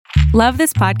Love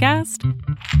this podcast?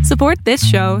 Support this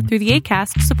show through the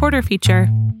Acast supporter feature.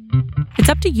 It's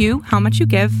up to you how much you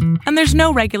give, and there's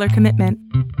no regular commitment.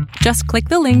 Just click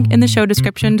the link in the show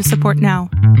description to support now.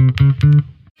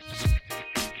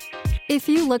 If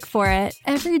you look for it,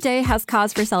 every day has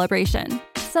cause for celebration.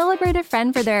 Celebrate a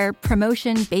friend for their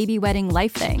promotion, baby wedding,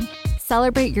 life thing.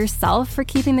 Celebrate yourself for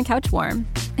keeping the couch warm.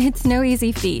 It's no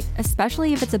easy feat,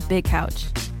 especially if it's a big couch.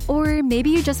 Or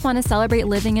maybe you just want to celebrate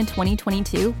living in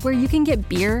 2022, where you can get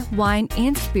beer, wine,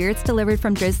 and spirits delivered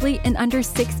from Drizzly in under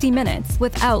 60 minutes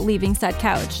without leaving said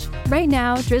couch. Right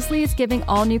now, Drizzly is giving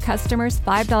all new customers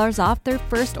 $5 off their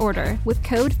first order with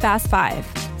code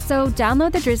FAST5. So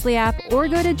download the Drizzly app or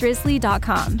go to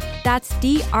drizzly.com. That's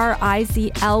DRIZLY.com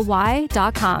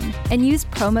and use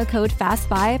promo code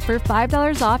FAST5 for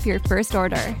 $5 off your first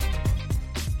order.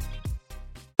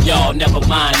 Y'all never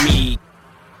mind me.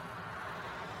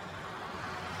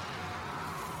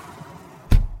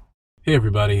 Hey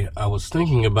everybody, I was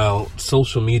thinking about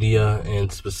social media,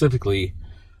 and specifically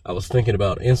I was thinking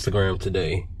about Instagram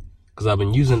today, because I've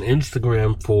been using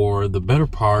Instagram for the better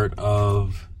part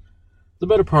of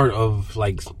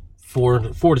like four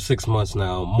to 6 months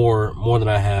now, more than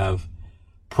I have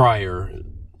prior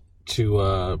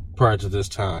to this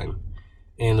time.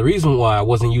 And the reason why I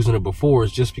wasn't using it before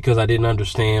is just because I didn't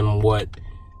understand what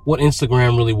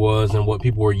Instagram really was and what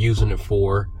people were using it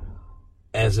for,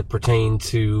 as it pertained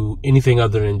to anything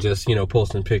other than just,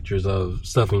 posting pictures of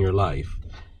stuff in your life.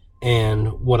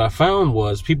 And what I found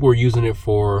was people were using it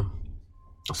for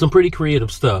some pretty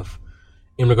creative stuff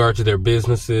in regard to their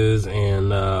businesses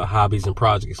and hobbies and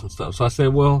projects and stuff. So I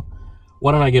said, well,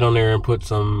 why don't I get on there and put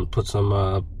some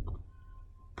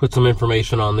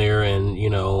information on there, and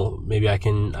maybe I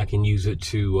can use it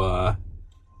to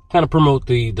kind of promote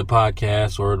the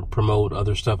podcast or promote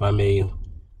other stuff I may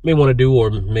want to do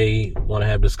or may want to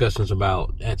have discussions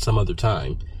about at some other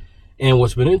time. And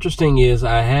what's been interesting is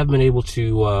I have been able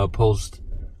to post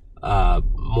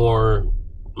more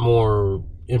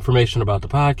information about the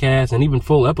podcast and even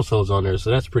full episodes on there, so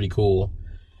that's pretty cool.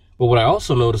 But what I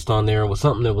also noticed on there was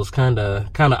something that was kind of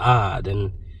odd,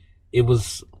 and it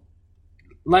was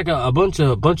like a bunch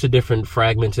of different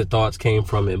fragmented thoughts came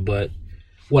from it. But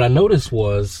what I noticed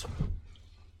was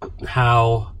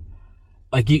how,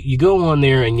 like, you go on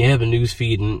there and you have a news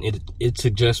feed, and it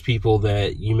suggests people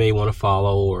that you may want to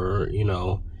follow or,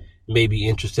 may be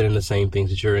interested in the same things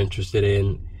that you're interested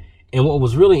in. And what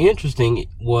was really interesting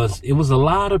was it was a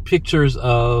lot of pictures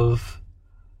of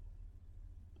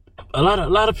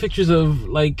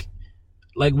like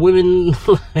women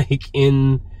like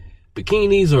in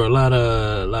bikinis, or a lot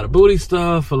of booty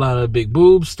stuff, a lot of big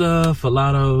boob stuff, a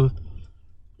lot of,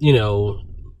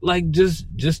 like just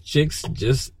chicks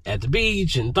just at the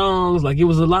beach and thongs. Like, it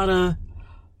was a lot of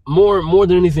more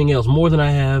than anything else, more than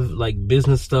I have like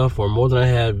business stuff or more than I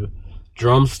have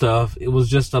drum stuff. It was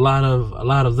just a lot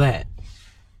of that.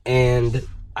 And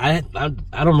I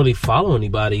don't really follow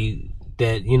anybody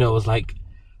that, is like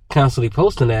constantly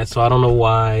posting that, so I don't know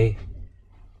why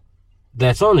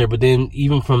that's on there. But then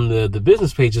even from the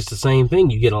business page, it's the same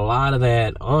thing. You get a lot of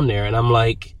that on there, and I'm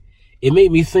like, it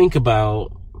made me think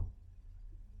about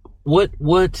it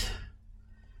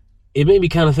made me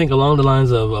kind of think along the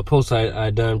lines of a post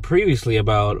I'd done previously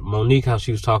about Monique, how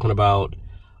she was talking about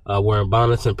wearing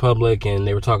bonnets in public, and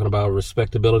they were talking about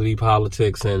respectability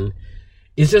politics. And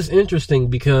it's just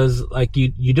interesting because, like,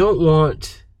 you don't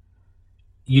want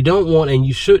and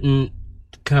you shouldn't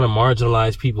kind of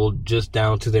marginalize people just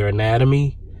down to their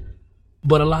anatomy.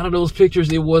 But a lot of those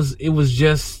pictures, it was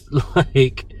just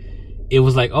like, it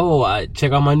was like, oh, I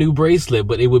check out my new bracelet,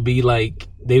 but it would be like,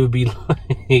 they would be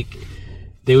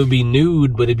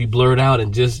nude, but it'd be blurred out,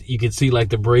 and just, you could see like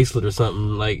the bracelet or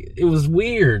something. Like, it was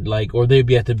weird. Like, or they'd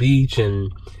be at the beach,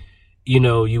 and,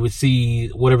 you would see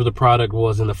whatever the product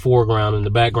was in the foreground. In the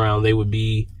background, they would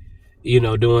be,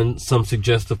 doing some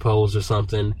suggestive pose or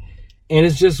something. And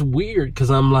it's just weird, because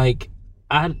I'm like,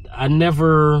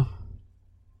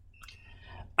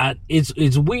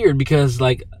 it's weird because,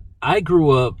 like, I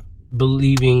grew up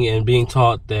believing and being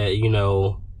taught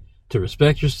that, to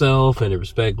respect yourself and to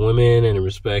respect women and to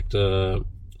respect your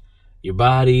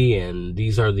body, and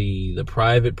these are the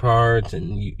private parts,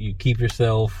 and you keep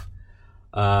yourself,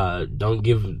 don't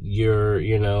give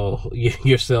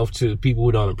yourself to people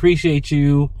who don't appreciate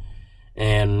you,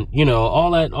 and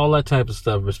all that type of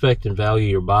stuff. Respect and value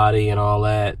your body and all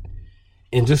that.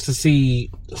 And just to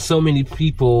see so many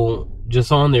people just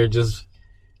on there, just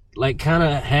like kind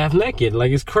of half naked,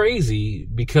 like, it's crazy.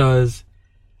 Because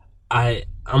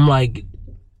I'm like,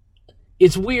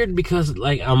 it's weird because,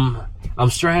 like, I'm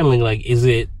straddling, like, is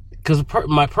it, because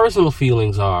my personal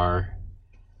feelings are,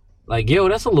 Like, yo,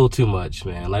 that's a little too much,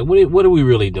 man. Like, what are we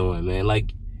really doing, man?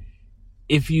 Like,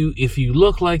 if you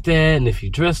look like that and if you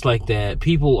dress like that,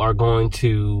 people are going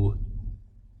to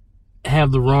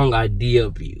have the wrong idea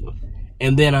of you.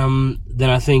 And then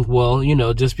I think, well, you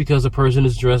know, just because a person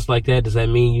is dressed like that, does that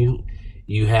mean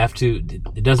you have to?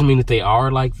 It doesn't mean that they are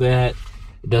like that.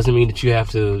 It doesn't mean that you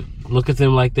have to look at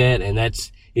them like that. And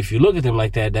if you look at them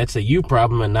like that, that's a you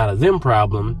problem and not a them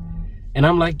problem. And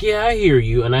I'm like, yeah, I hear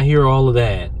you, and I hear all of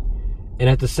that. And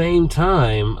at the same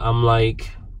time, I'm like,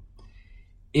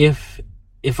 if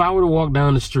I were to walk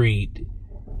down the street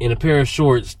in a pair of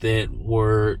shorts that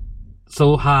were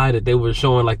so high that they were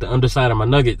showing like the underside of my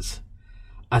nuggets,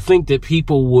 I think that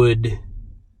people would,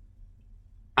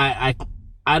 I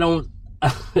don't,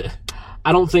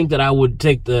 I don't think that I would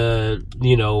take the,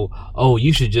 you know, oh,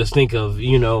 you should just think of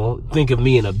me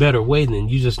in a better way than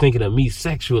you just thinking of me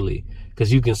sexually,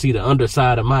 because you can see the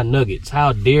underside of my nuggets.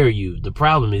 How dare you? The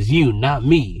problem is you, not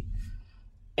me.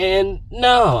 And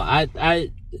no, I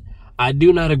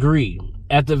do not agree.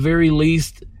 At the very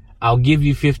least, I'll give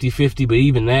you 50-50, but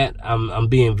even that, I'm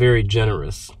being very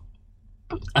generous.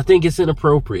 I think it's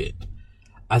inappropriate.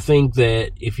 I think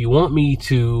that if you want me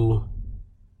to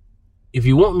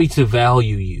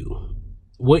value you,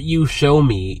 what you show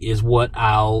me is what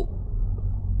I'll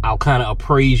kind of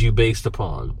appraise you based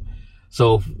upon.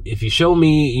 So if you show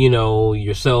me, you know,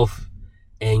 yourself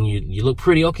and you look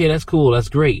pretty, okay, that's cool, that's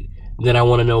great. Then I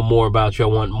want to know more about you. I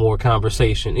want more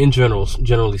conversation in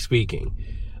generally speaking.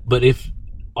 But if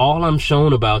all I'm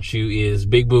shown about you is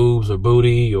big boobs or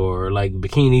booty or like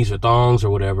bikinis or thongs or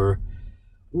whatever,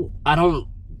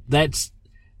 that's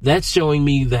showing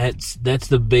me that's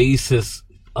the basis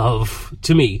of,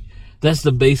 to me, that's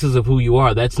the basis of who you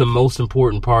are. That's the most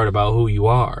important part about who you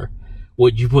are.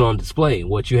 What you put on display,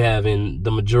 what you have in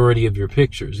the majority of your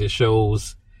pictures. It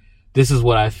shows, this is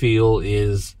what I feel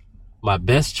is my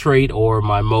best trait or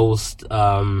my most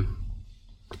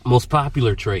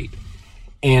popular trait.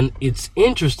 And it's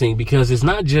interesting because it's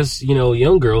not just, you know,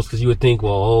 young girls, because you would think,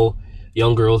 well, oh,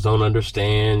 young girls don't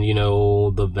understand, you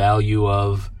know, the value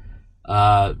of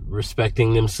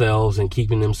respecting themselves and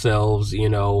keeping themselves, you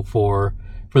know, for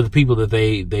the people that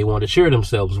they want to share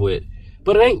themselves with.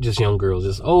 But it ain't just young girls.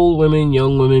 It's old women,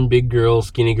 young women, big girls,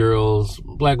 skinny girls,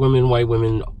 black women, white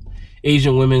women,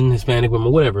 Asian women, Hispanic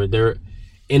women, whatever.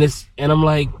 And I'm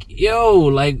like, yo,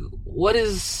 like, what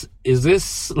is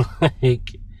this?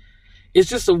 Like, it's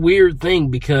just a weird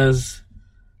thing because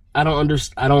I don't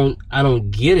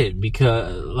get it,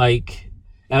 because, like,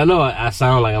 and I know I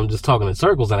sound like I'm just talking in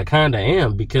circles, and I kind of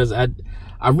am, because I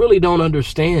really don't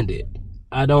understand it.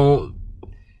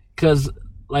 Because,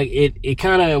 like, it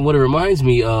kind of, what it reminds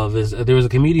me of is there was a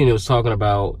comedian that was talking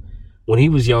about when he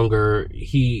was younger,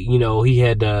 he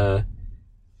had to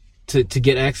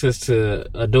get access to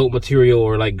adult material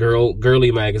or like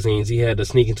girly magazines, he had to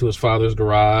sneak into his father's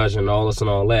garage and all this and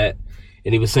all that.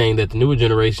 And he was saying that the newer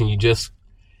generation,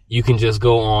 you can just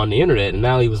go on the internet. And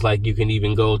now he was like, you can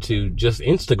even go to just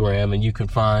Instagram and you can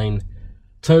find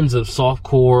tons of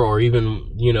softcore or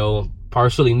even, you know,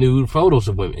 partially nude photos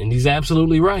of women. And he's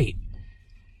absolutely right.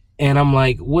 And I'm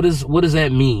like, what does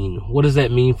that mean? What does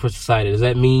that mean for society? Does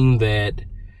that mean that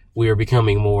we are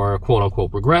becoming more quote unquote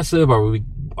progressive?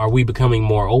 Are we becoming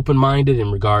more open-minded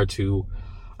in regard to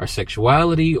our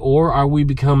sexuality? Or are we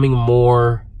becoming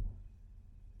more,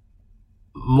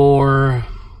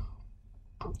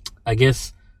 I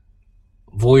guess,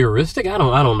 voyeuristic? I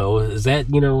don't know. Is that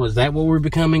what we're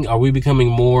becoming? Are we becoming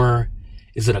more,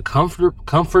 is it a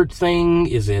comfort thing?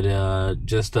 Is it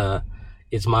just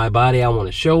it's my body, I want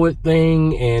to show it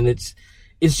thing? And it's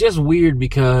just weird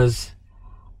because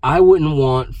I wouldn't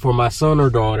want for my son or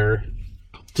daughter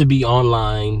to be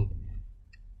online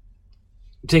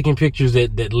taking pictures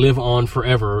that live on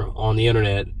forever on the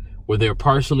internet, where they're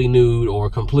partially nude or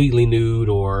completely nude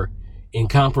or in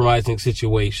compromising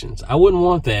situations. I wouldn't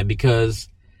want that, because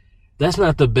that's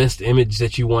not the best image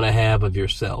that you want to have of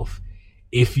yourself.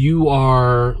 If you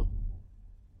are,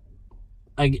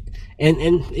 and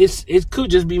it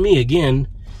could just be me again.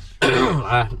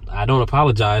 I don't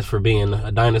apologize for being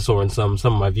a dinosaur in some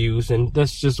of my views, and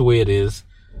that's just the way it is.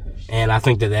 And I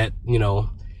think that you know,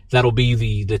 that'll be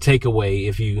the takeaway.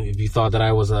 If you thought that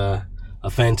I was a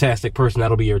fantastic person,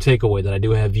 that'll be your takeaway, that I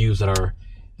do have views that are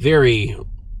very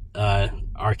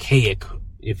archaic,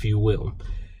 if you will.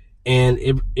 And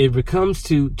it comes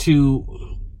to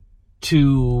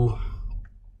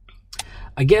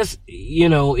I guess, you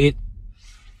know,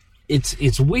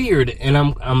 it's weird, and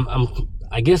I'm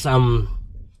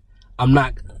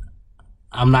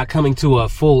not coming to a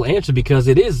full answer, because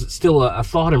it is still a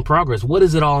thought in progress. What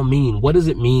does it all mean? What does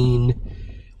it mean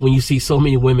when you see so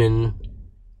many women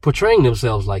portraying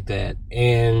themselves like that.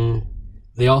 And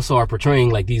they also are portraying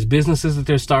like these businesses that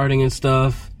they're starting and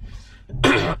stuff.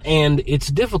 And it's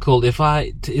difficult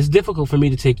it's difficult for me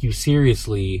to take you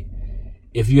seriously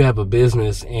if you have a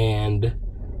business and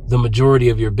the majority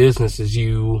of your business is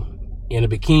you in a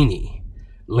bikini,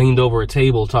 leaned over a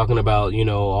table talking about,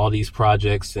 all these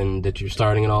projects and that you're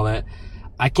starting and all that.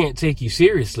 I can't take you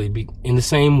seriously in the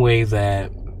same way that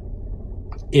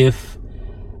if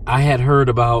I had heard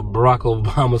about Barack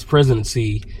Obama's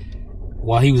presidency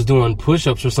while he was doing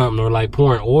push-ups or something, or like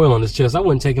pouring oil on his chest, I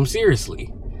wouldn't take him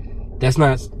seriously. That's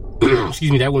not,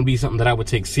 that wouldn't be something that I would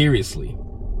take seriously.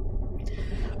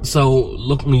 So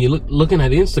when you're looking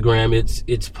at Instagram,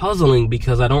 it's puzzling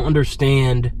because I don't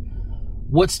understand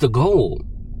what's the goal.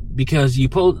 Because you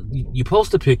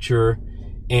post a picture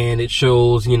and it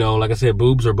shows, like I said,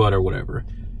 boobs or butt or whatever.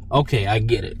 Okay, I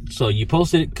get it. So you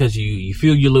post it because you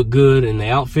feel you look good in the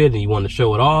outfit and you want to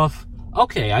show it off.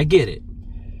 Okay, I get it.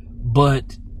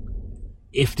 But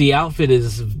if the outfit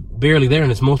is barely there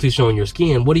and it's mostly showing your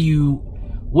skin, what are you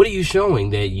showing?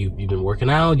 That you've been working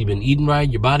out, you've been eating right,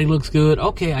 your body looks good.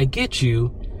 Okay, I get you.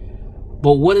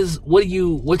 But what's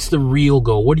the real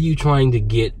goal? What are you trying to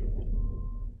get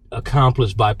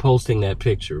accomplished by posting that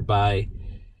picture?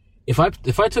 If I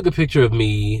took a picture of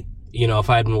me, if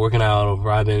I'd been working out or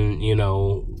I've been,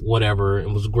 whatever,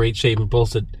 and was great shape and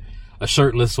posted a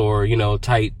shirtless or,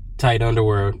 tight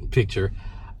underwear picture,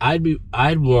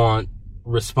 I'd want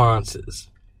responses.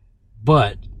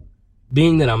 But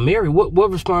being that I'm married,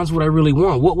 what response would I really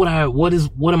want?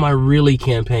 What am I really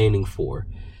campaigning for?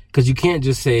 Because you can't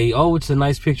just say, oh, it's a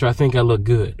nice picture, I think I look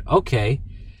good. Okay,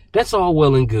 that's all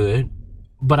well and good,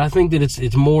 but I think that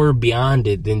it's more beyond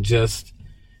it than just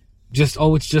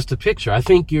oh, it's just a picture. I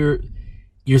think you're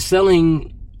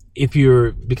selling,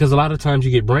 because a lot of times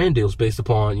you get brand deals based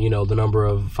upon, the number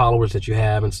of followers that you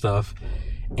have and stuff.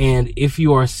 And if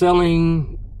you are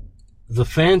selling the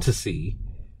fantasy,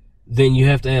 then you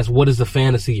have to ask, what is the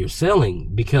fantasy you're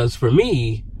selling? Because for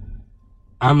me,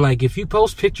 I'm like, if you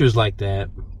post pictures like that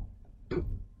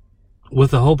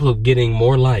with the hope of getting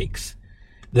more likes,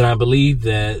 then I believe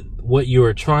that what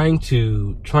you're trying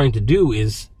to do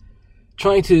is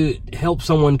trying to help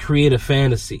someone create a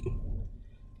fantasy.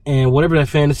 And whatever that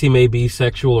fantasy may be,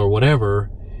 sexual or whatever,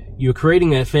 you're creating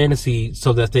that fantasy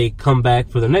so that they come back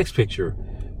for the next picture,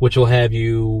 which will have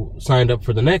you signed up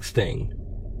for the next thing,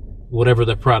 whatever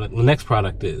the next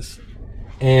product is.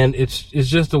 And it's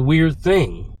just a weird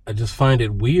thing. I just find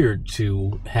it weird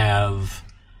to have,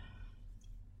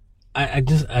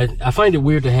 I find it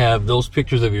weird to have those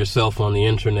pictures of yourself on the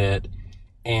internet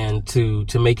and to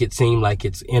make it seem like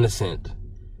it's innocent,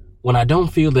 when I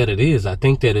don't feel that it is. I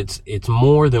think that it's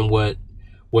more than what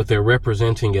they're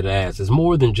representing it as. It's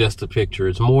more than just a picture.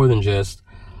 It's more than just,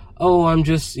 oh, I'm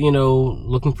just,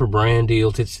 looking for brand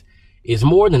deals. It's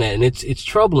more than that. And it's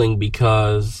troubling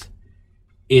because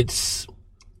it's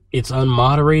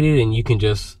unmoderated and you can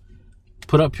just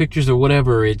put up pictures or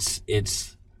whatever. It's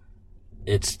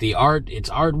the art, it's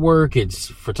artwork, it's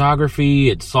photography,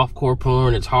 it's softcore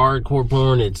porn, it's hardcore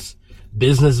porn, it's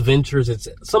business ventures, it's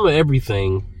some of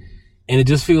everything. And it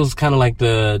just feels kind of like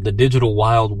the digital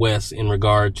Wild West in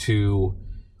regard to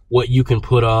what you can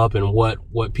put up and what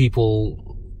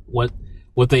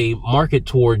they market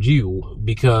towards you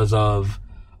because of,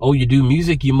 oh, you do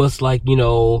music, you must like,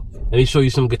 let me show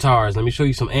you some guitars, let me show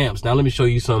you some amps, now let me show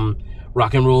you some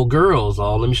rock and roll girls,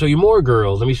 oh, let me show you more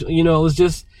girls, let me show,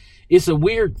 it's a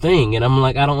weird thing. And I'm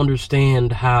like, I don't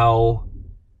understand how,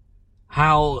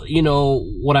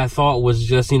 what I thought was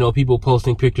just, people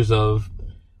posting pictures of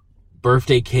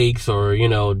birthday cakes or,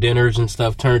 dinners and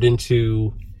stuff turned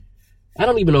into, I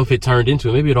don't even know if it turned into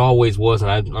it. Maybe it always was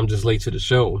and I'm just late to the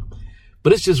show.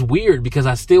 But it's just weird because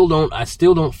I still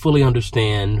don't fully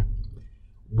understand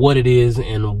what it is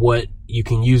and what you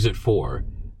can use it for.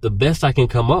 The best I can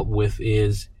come up with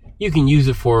is you can use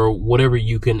it for whatever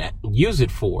you can use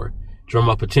it for. Drum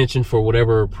up attention for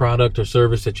whatever product or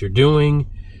service that you're doing.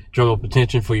 Drum up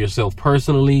attention for yourself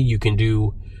personally. You can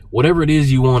do whatever it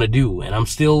is you want to do. And I'm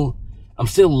still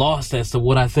lost as to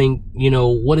what I think,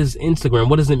 what is Instagram?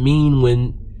 What does it mean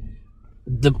when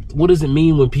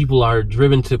people are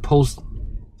driven to post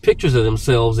pictures of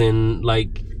themselves in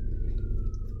like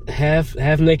half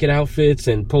naked outfits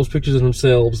and post pictures of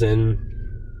themselves in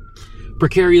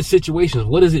precarious situations?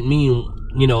 What does it mean?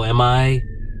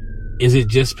 Is it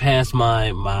just past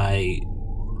am I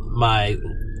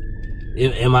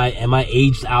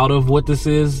aged out of what this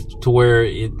is to where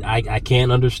I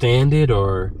can't understand it?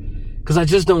 Or because I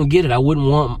just don't get it. I wouldn't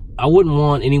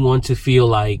want anyone to feel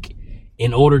like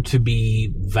in order to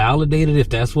be validated, if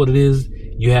that's what it is,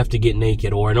 you have to get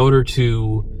naked, or in order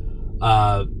to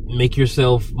make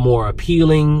yourself more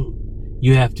appealing,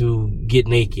 you have to get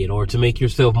naked, or to make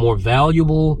yourself more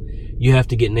valuable, you have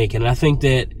to get naked. And I think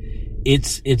that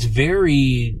it's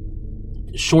very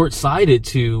short-sighted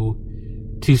to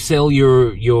sell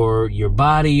your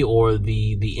body or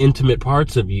the intimate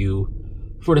parts of you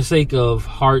for the sake of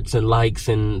hearts and likes,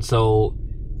 and so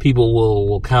people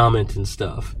will comment and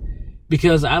stuff.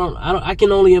 Because I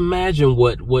can only imagine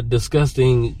what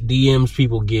disgusting DMs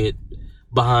people get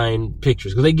behind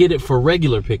pictures, because they get it for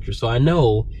regular pictures. So I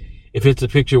know if it's a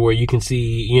picture where you can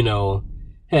see,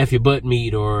 half your butt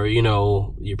meat or,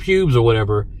 your pubes or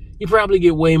whatever, you probably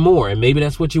get way more, and maybe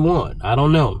that's what you want. I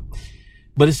don't know.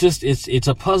 But it's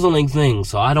a puzzling thing.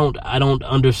 So I don't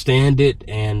understand it,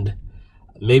 and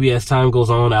maybe as time goes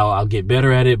on, I'll get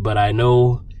better at it, but I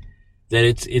know that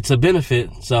it's a benefit.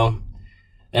 So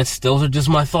those are just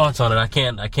my thoughts on it. I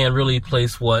can't really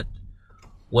place what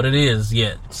it is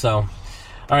yet. So,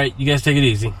 all right, you guys take it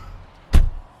easy.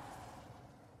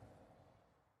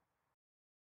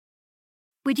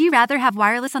 Would you rather have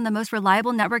wireless on the most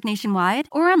reliable network nationwide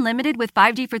or unlimited with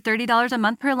 5G for $30 a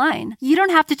month per line? You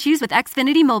don't have to choose with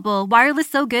Xfinity Mobile. Wireless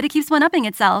so good it keeps one-upping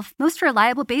itself. Most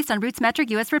reliable based on RootMetric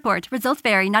US report. Results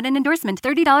vary, not an endorsement.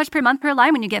 $30 per month per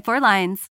line when you get 4 lines.